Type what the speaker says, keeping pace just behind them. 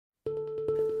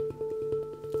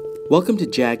Welcome to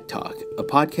JAG Talk, a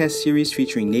podcast series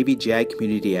featuring Navy JAG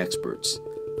community experts.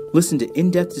 Listen to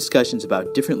in-depth discussions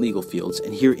about different legal fields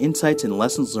and hear insights and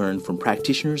lessons learned from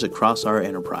practitioners across our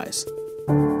enterprise.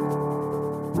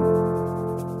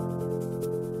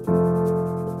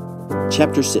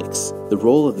 Chapter 6, The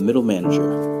Role of the Middle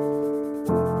Manager.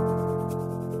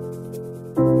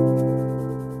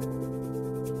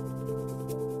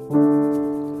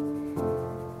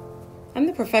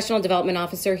 Professional Development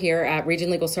Officer here at Region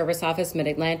Legal Service Office,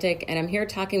 Mid-Atlantic, and I'm here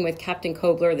talking with Captain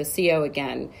Koebler, the CO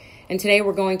again. And today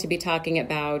we're going to be talking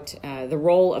about the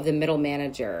role of the middle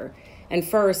manager. And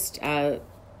first,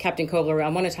 Captain Koebler, I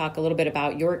want to talk a little bit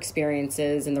about your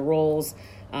experiences and the roles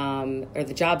or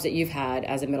the jobs that you've had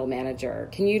as a middle manager.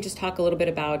 Can you just talk a little bit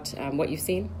about what you've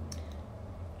seen?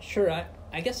 Sure.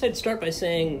 I guess I'd start by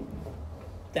saying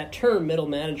that term middle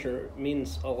manager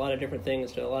means a lot of different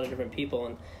things to a lot of different people.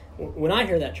 And when I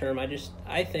hear that term,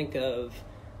 I think of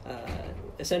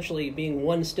essentially being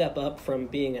one step up from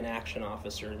being an action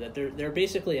officer. That they're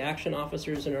basically action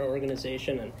officers in our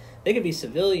organization, and they could be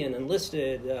civilian,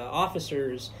 enlisted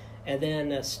officers, and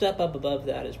then a step up above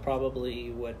that is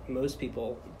probably what most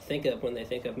people think of when they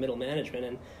think of middle management.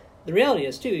 And the reality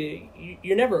is, too,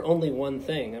 you're never only one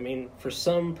thing. I mean, for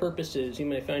some purposes, you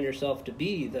may find yourself to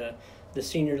be the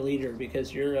senior leader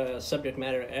because you're a subject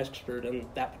matter expert on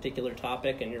that particular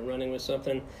topic and you're running with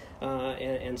something.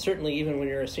 And certainly even when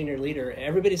you're a senior leader,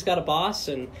 everybody's got a boss,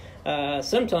 and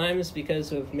sometimes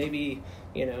because of maybe,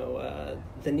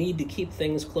 the need to keep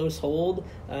things close hold,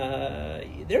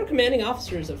 there are commanding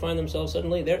officers that find themselves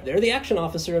suddenly, they're the action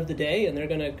officer of the day, and they're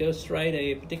going to ghostwrite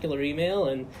a particular email,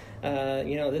 and,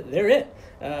 they're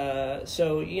it.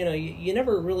 So, you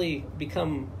never really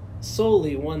become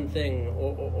solely one thing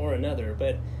or another.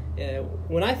 But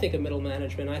when I think of middle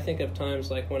management, I think of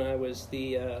times like when I was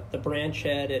the branch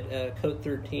head at Code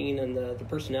 13 and the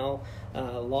personnel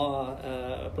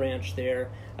law branch there.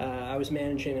 I was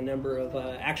managing a number of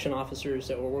action officers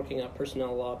that were working on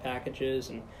personnel law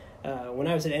packages. And when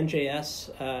I was at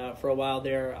NJS for a while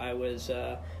there, I was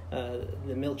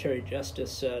the military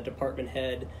justice department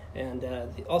head, and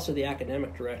also the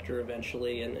academic director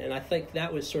eventually, and I think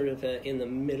that was sort of in the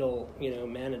middle,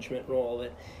 management role.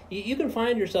 That you can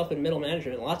find yourself in middle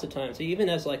management lots of times, even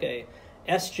as like a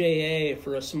SJA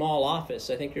for a small office.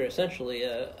 I think you're essentially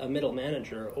a middle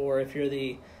manager, or if you're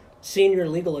the senior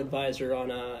legal advisor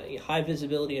on a high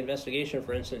visibility investigation,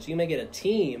 for instance, you may get a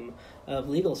team of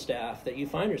legal staff that you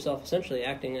find yourself essentially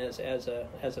acting as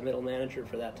a middle manager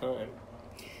for that time.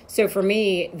 So for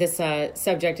me, this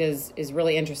subject is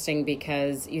really interesting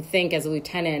because you think as a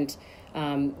lieutenant,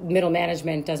 middle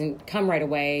management doesn't come right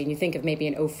away, and you think of maybe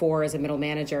an 04 as a middle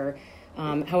manager.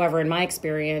 However, in my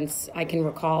experience, I can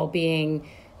recall being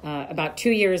about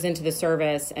 2 years into the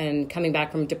service and coming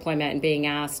back from deployment and being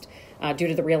asked, due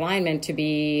to the realignment, to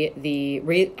be the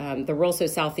ROLSO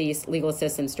Southeast Legal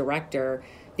Assistance Director.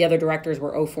 The other directors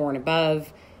were 04 and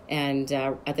above. And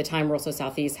at the time, ROLSO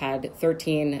Southeast had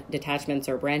 13 detachments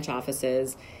or branch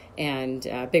offices, and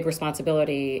big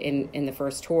responsibility in the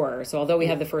first tour. So although we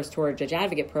have the first tour judge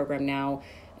advocate program now,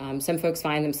 some folks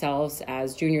find themselves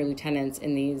as junior lieutenants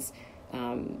in these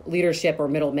leadership or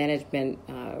middle management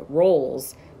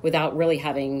roles without really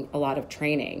having a lot of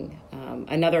training.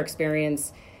 Another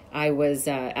experience, I was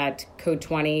at Code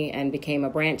 20 and became a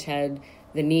branch head.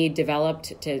 The need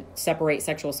developed to separate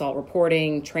sexual assault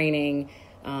reporting, training,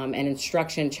 and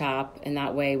instruction chop, and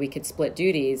that way we could split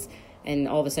duties. And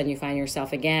all of a sudden you find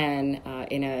yourself again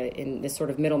in this sort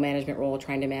of middle management role,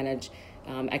 trying to manage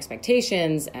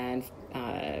expectations and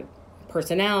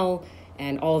personnel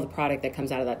and all of the product that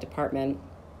comes out of that department.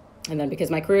 And then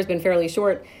because my career has been fairly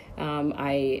short,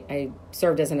 I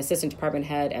served as an assistant department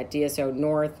head at DSO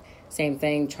North. Same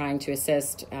thing, trying to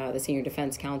assist the senior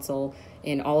defense counsel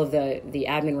in all of the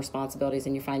admin responsibilities,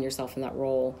 and you find yourself in that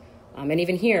role. And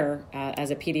even here,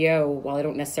 as a PDO, while I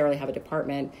don't necessarily have a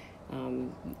department,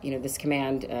 this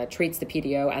command treats the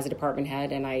PDO as a department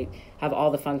head, and I have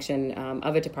all the function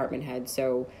of a department head.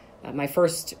 So my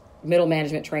first middle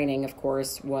management training, of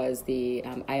course, was the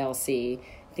ILC,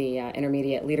 the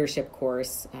intermediate leadership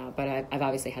course, but I've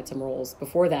obviously had some roles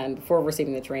before then, before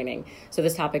receiving the training. So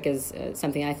this topic is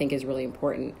something I think is really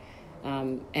important.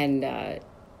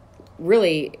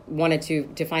 Really wanted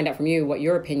to find out from you what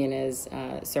your opinion is,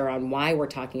 sir, on why we're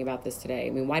talking about this today. I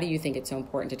mean, why do you think it's so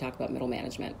important to talk about middle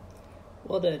management?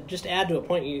 Well, to just add to a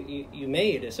point you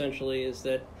made, essentially, is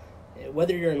that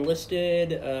whether you're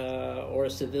enlisted or a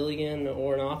civilian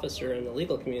or an officer in the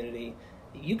legal community,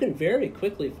 you can very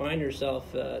quickly find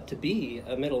yourself to be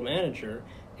a middle manager.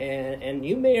 and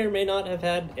you may or may not have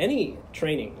had any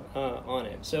training on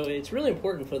it. So it's really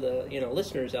important for the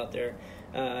listeners out there,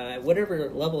 whatever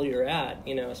level you're at,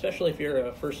 especially if you're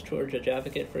a first tour judge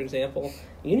advocate, for example,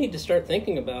 you need to start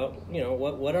thinking about,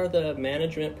 what are the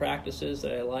management practices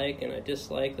that I like and I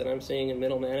dislike that I'm seeing in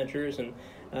middle managers, and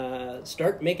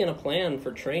start making a plan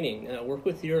for training. Work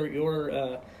with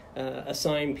your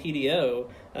assigned PDO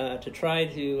to try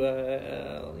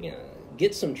to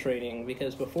get some training,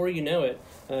 because before you know it,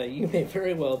 you may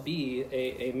very well be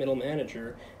a middle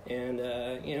manager, and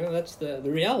that's the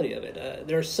reality of it.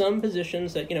 There are some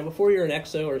positions that before you're an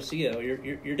XO or CO,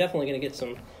 you're definitely going to get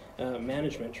some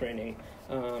management training.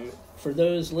 For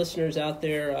those listeners out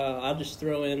there, I'll just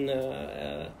throw in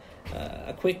a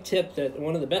quick tip that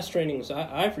one of the best trainings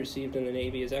I've received in the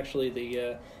Navy is actually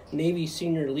the Navy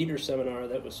Senior Leader Seminar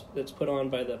that's put on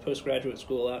by the postgraduate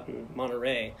school out in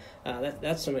Monterey.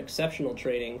 That's some exceptional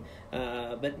training,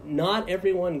 but not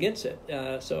everyone gets it.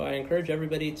 So I encourage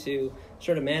everybody to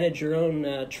sort of manage your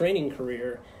own training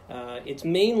career. It's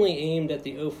mainly aimed at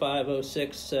the 05,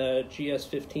 06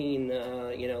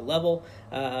 GS-15 level,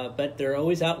 but there are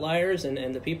always outliers,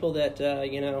 and the people that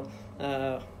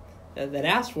that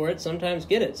ask for it sometimes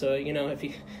get it. So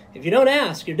if you don't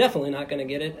ask, you're definitely not going to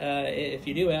get it. If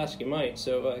you do ask, you might.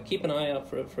 So keep an eye out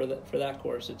for that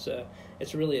course.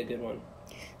 It's really a good one.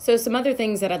 So some other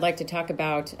things that I'd like to talk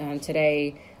about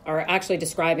today are actually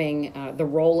describing the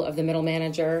role of the middle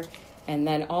manager, and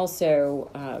then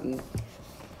also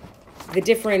the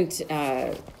different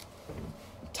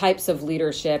types of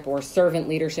leadership, or servant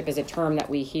leadership is a term that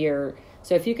we hear.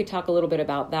 So if you could talk a little bit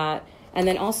about that. And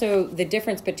then also the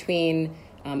difference between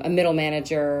a middle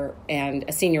manager and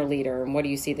a senior leader, and what do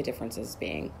you see the differences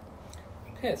being?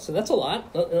 Okay, so that's a lot.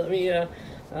 Let me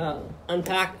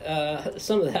unpack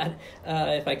some of that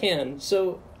if I can.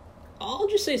 So I'll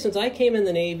just say, since I came in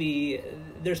the Navy,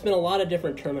 there's been a lot of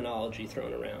different terminology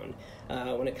thrown around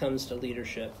when it comes to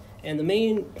leadership. And the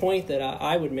main point that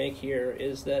I would make here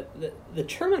is that the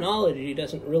terminology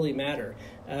doesn't really matter.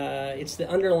 It's the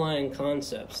underlying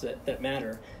concepts that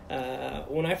matter.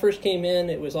 When I first came in,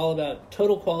 it was all about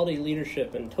total quality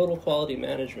leadership and total quality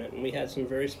management, and we had some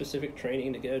very specific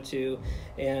training to go to,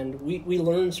 and we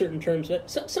learned certain terms. But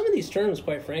some of these terms,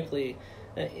 quite frankly,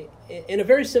 in a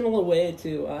very similar way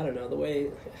to, the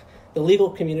way the legal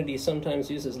community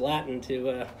sometimes uses Latin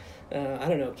to,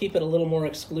 keep it a little more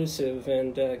exclusive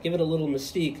and give it a little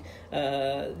mystique.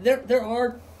 There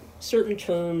are certain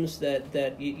terms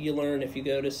that you learn if you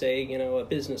go to, say, a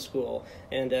business school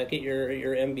and get your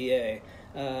MBA.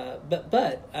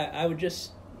 But I would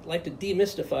just like to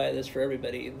demystify this for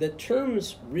everybody. The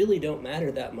terms really don't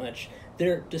matter that much.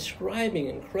 They're describing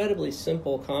incredibly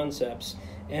simple concepts.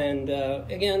 And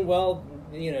again,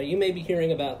 you may be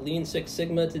hearing about Lean Six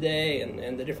Sigma today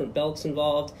and the different belts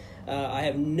involved. I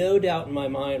have no doubt in my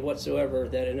mind whatsoever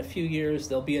that in a few years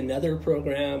there'll be another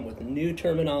program with new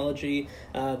terminology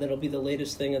that'll be the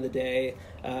latest thing of the day.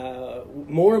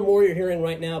 More and more you're hearing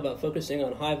right now about focusing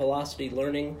on high velocity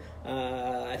learning.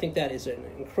 I think that is an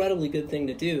incredibly good thing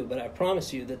to do, but I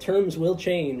promise you the terms will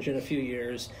change in a few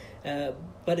years.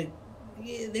 But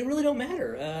they really don't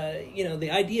matter.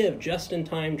 The idea of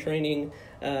just-in-time training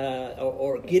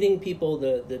or getting people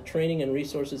the training and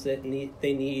resources that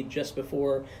they need just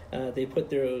before they put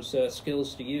those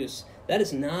skills to use, that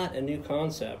is not a new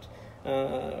concept.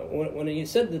 When you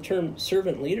said the term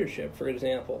servant leadership, for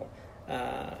example,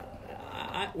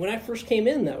 when I first came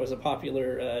in, that was a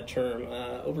popular term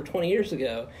over 20 years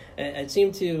ago. It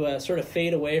seemed to sort of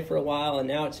fade away for a while, and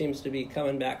now it seems to be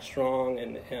coming back strong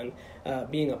and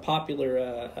being a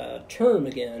popular term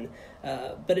again.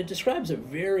 But it describes a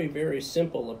very, very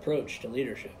simple approach to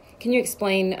leadership. Can you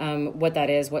explain what that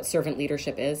is, what servant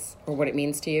leadership is, or what it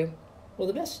means to you? Well,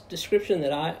 the best description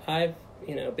that I've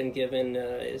been given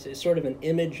is sort of an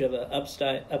image of an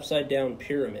upside down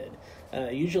pyramid.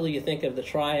 Usually you think of the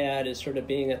triad as sort of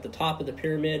being at the top of the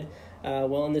pyramid.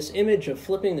 Well, in this image of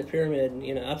flipping the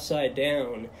pyramid, upside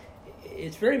down,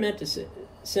 it's very meant to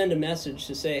send a message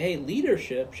to say, hey,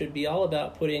 leadership should be all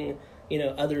about putting,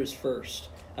 others first,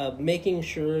 making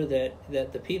sure that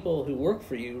the people who work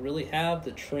for you really have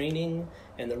the training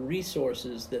and the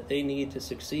resources that they need to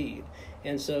succeed.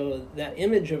 And so that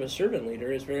image of a servant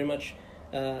leader is very much,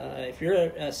 if you're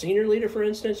a senior leader, for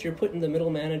instance, you're putting the middle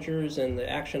managers and the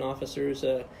action officers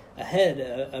ahead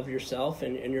of yourself,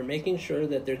 and you're making sure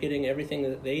that they're getting everything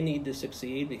that they need to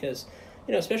succeed, because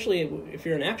especially if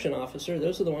you're an action officer,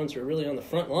 those are the ones who are really on the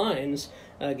front lines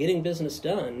getting business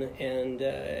done. And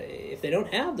if they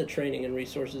don't have the training and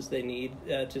resources they need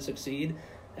to succeed,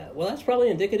 well, that's probably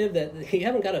indicative that you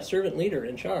haven't got a servant leader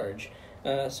in charge.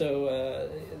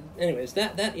 Anyways,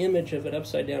 that image of an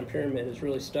upside-down pyramid has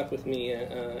really stuck with me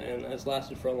and has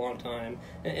lasted for a long time.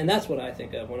 And that's what I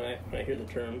think of when I hear the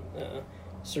term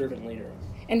servant leader.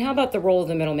 And how about the role of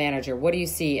the middle manager? What do you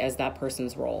see as that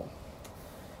person's role?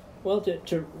 Well,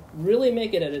 to really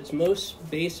make it at its most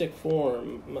basic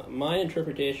form, my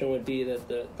interpretation would be that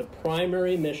the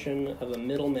primary mission of a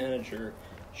middle manager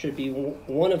should be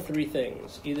one of three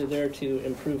things. Either they're to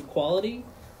improve quality,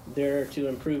 they're to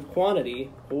improve quantity,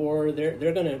 or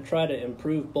they're going to try to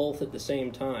improve both at the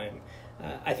same time.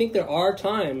 I think there are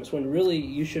times when really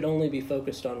you should only be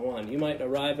focused on one. You might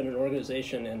arrive in an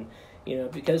organization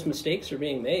and, because mistakes are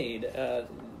being made,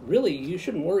 really you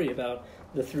shouldn't worry about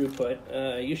the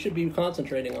throughput. You should be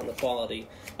concentrating on the quality.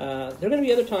 There are going to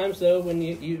be other times, though, when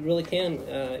you really can,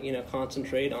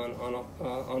 concentrate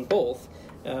on both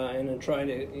and then try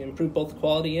to improve both the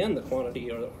quality and the quantity,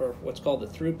 or what's called the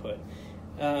throughput.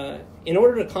 In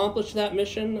order to accomplish that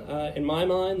mission, in my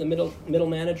mind, the middle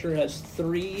manager has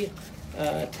three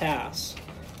tasks.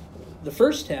 The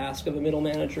first task of a middle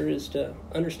manager is to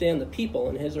understand the people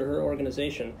in his or her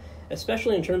organization,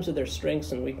 especially in terms of their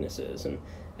strengths and weaknesses. And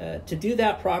to do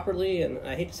that properly, and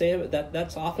I hate to say it, but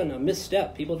that's often a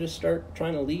misstep. People just start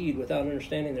trying to lead without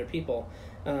understanding their people.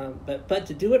 But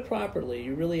to do it properly,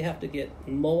 you really have to get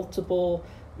multiple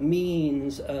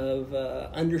means of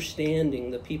understanding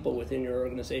the people within your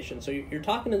organization. So you're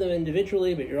talking to them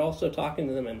individually, but you're also talking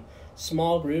to them in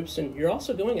small groups, and you're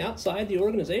also going outside the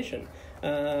organization.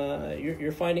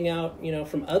 You're finding out,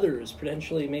 from others,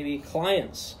 potentially maybe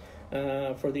clients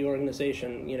for the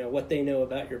organization, what they know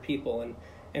about your people.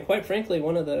 And quite frankly,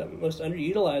 one of the most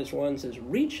underutilized ones is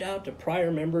reach out to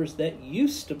prior members that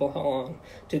used to belong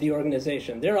to the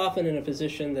organization. They're often in a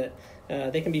position that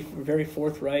they can be very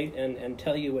forthright and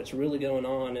tell you what's really going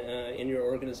on in your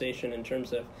organization in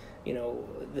terms of,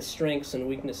 the strengths and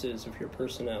weaknesses of your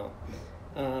personnel.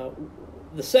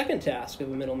 The second task of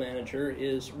a middle manager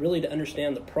is really to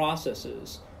understand the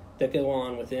processes that go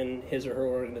on within his or her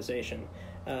organization.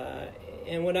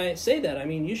 And when I say that, I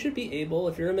mean you should be able,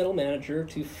 if you're a middle manager,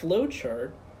 to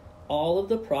flowchart all of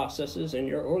the processes in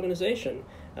your organization.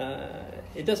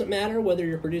 It doesn't matter whether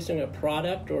you're producing a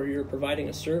product or you're providing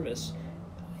a service.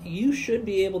 You should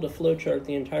be able to flowchart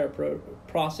the entire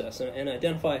process and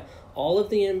identify all of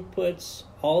the inputs,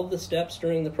 all of the steps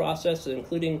during the process,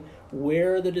 including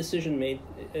where the decision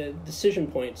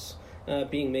points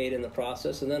being made in the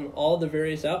process, and then all the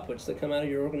various outputs that come out of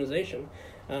your organization.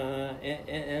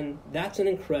 And that's an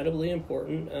incredibly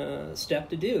important step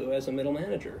to do as a middle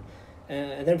manager.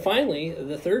 And then finally,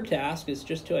 the third task is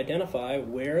just to identify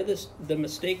where the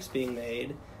mistakes being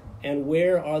made and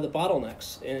where are the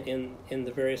bottlenecks in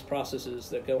the various processes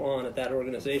that go on at that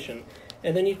organization.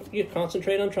 And then you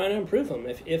concentrate on trying to improve them.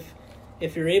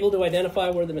 If you're able to identify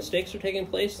where the mistakes are taking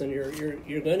place, then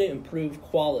you're going to improve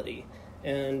quality.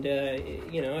 And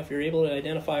if you're able to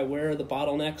identify where are the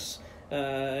bottlenecks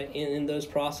in those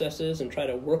processes and try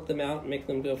to work them out and make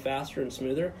them go faster and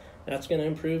smoother, that's going to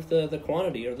improve the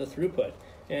quantity or the throughput.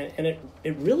 And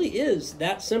it really is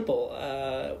that simple.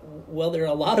 Well, there are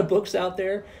a lot of books out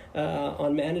there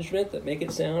on management that make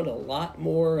it sound a lot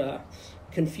more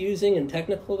confusing and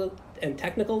technical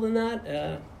than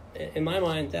that. In my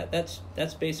mind,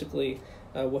 that's basically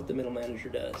what the middle manager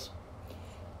does.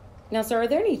 Now, sir, are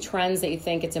there any trends that you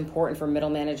think it's important for middle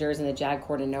managers in the JAG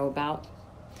Corps to know about?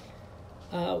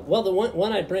 Well, the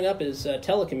one I'd bring up is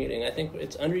telecommuting. I think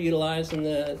it's underutilized in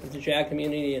the JAG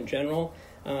community in general.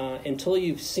 Until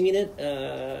you've seen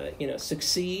it,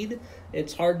 succeed,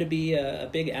 it's hard to be a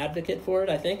big advocate for it.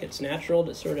 I think it's natural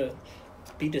to sort of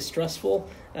be distrustful.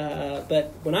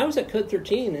 But when I was at Code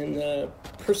 13 in the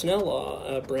personnel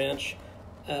law branch,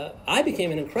 I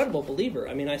became an incredible believer.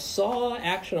 I mean, I saw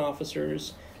action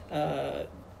officers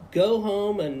go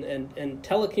home and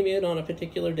telecommute on a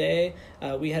particular day.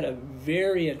 We had a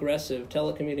very aggressive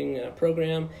telecommuting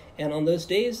program, and on those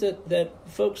days that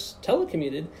folks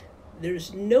telecommuted,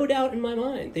 there's no doubt in my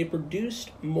mind they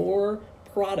produced more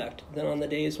product than on the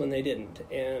days when they didn't.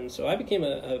 And so I became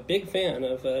a big fan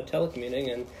of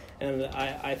telecommuting, and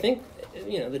I think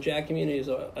the JAG community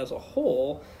as a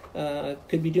whole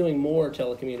could be doing more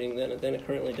telecommuting than it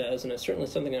currently does, and it's certainly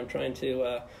something I'm trying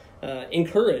to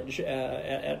encourage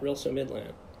at Rilso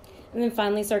Midland. And then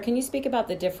finally, sir, can you speak about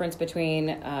the difference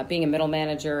between being a middle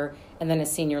manager and then a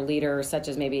senior leader, such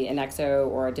as maybe an XO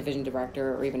or a division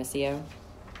director or even a CO?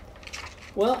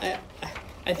 Well,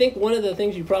 I think one of the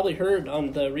things you probably heard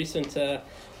on the recent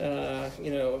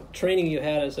training you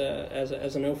had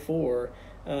as an 04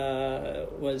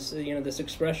 was this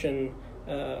expression,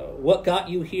 what got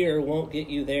you here won't get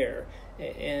you there.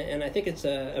 And I think it's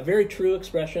a very true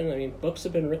expression. I mean, books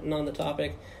have been written on the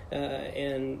topic,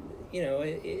 and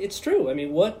it's true. I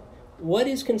mean, what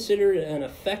is considered an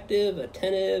effective,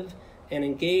 attentive, and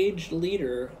engaged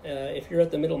leader, if you're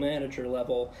at the middle manager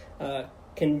level,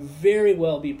 can very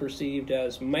well be perceived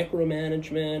as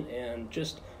micromanagement and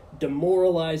just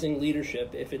demoralizing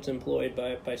leadership if it's employed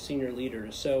by senior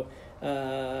leaders. So,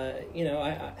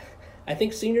 I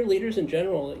think senior leaders in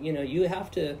general, you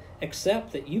have to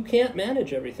accept that you can't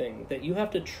manage everything, that you have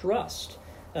to trust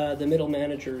the middle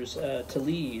managers to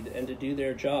lead and to do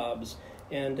their jobs.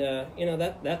 And,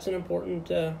 that's an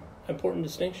important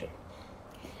distinction.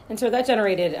 And so that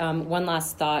generated one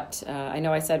last thought. I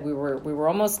know I said we were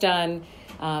almost done.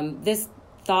 This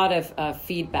thought of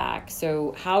feedback.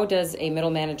 So how does a middle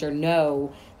manager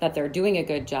know that they're doing a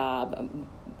good job?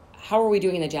 How are we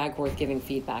doing in the JAG with giving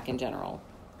feedback in general?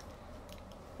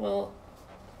 Well,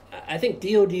 I think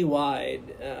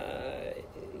DoD-wide,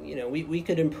 we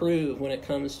could improve when it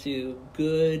comes to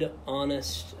good,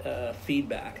 honest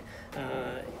feedback.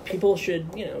 People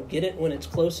should, get it when it's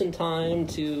close in time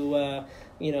to,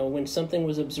 when something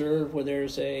was observed where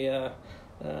there's a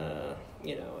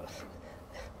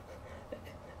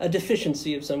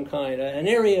deficiency of some kind, an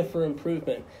area for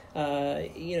improvement.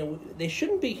 They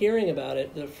shouldn't be hearing about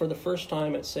it for the first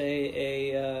time at,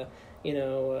 say,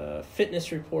 a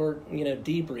fitness report,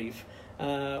 debrief,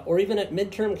 or even at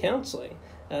midterm counseling.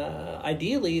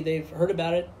 Ideally, they've heard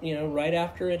about it, right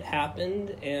after it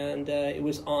happened, and it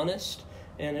was honest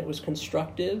and it was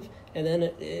constructive, and then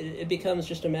it becomes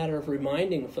just a matter of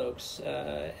reminding folks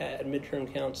at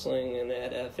midterm counseling and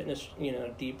at a fitness,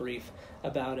 debrief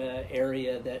about an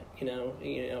area that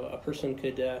a person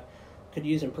could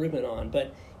use improvement on.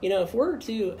 But if we're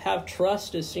to have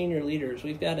trust as senior leaders,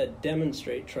 we've got to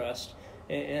demonstrate trust,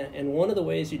 and one of the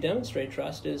ways you demonstrate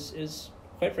trust is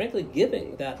quite frankly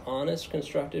giving that honest,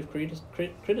 constructive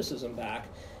criticism back,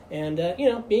 and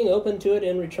being open to it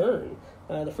in return.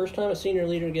 The first time a senior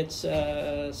leader gets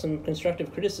some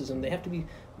constructive criticism, they have to be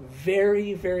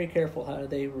very, very careful how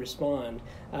they respond,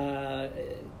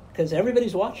 because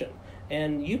everybody's watching.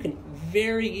 And you can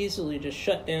very easily just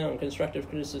shut down constructive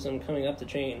criticism coming up the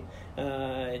chain,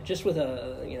 just with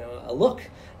a look,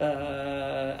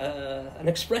 an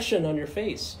expression on your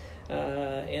face.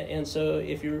 And so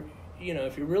if you're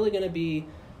really going to be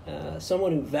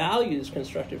someone who values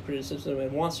constructive criticism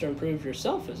and wants to improve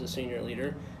yourself as a senior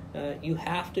leader, you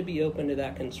have to be open to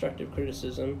that constructive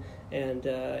criticism and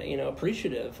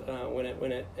appreciative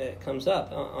when it comes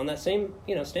up. On that same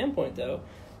standpoint, though,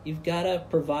 you've got to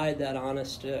provide that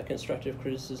honest, constructive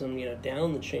criticism,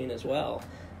 down the chain as well.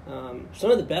 Some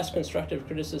of the best constructive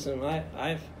criticism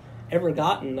I've ever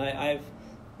gotten,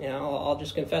 I'll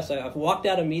just confess, I've walked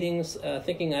out of meetings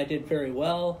thinking I did very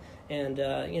well, and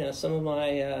some of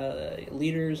my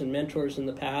leaders and mentors in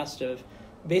the past have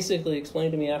basically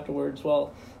explained to me afterwards,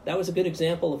 well, that was a good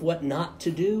example of what not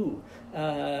to do.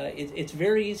 It's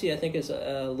very easy, I think, as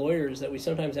lawyers, that we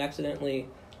sometimes accidentally,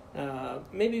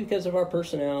 maybe because of our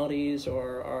personalities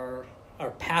or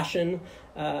our passion,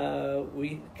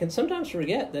 we can sometimes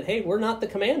forget that, hey, we're not the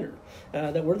commander,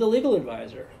 that we're the legal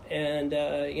advisor. And,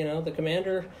 the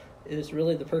commander is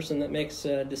really the person that makes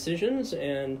decisions,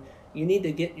 and you need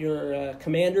to get your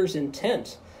commander's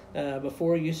intent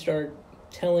before you start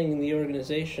telling the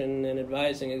organization and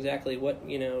advising exactly what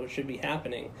should be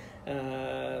happening.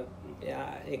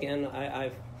 Again,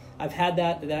 I've had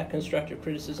that constructive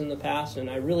criticism in the past, and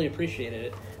I really appreciated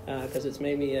it because it's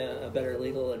made me a better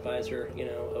legal advisor,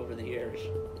 over the years.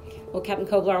 Well, Captain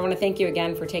Koebler, I want to thank you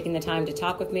again for taking the time to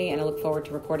talk with me, and I look forward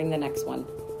to recording the next one.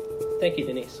 Thank you,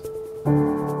 Denise.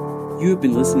 You have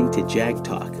been listening to JAG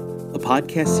Talk, a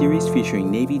podcast series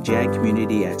featuring Navy JAG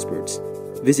community experts.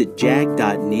 Visit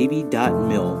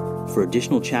jag.navy.mil for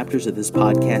additional chapters of this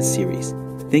podcast series.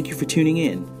 Thank you for tuning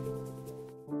in.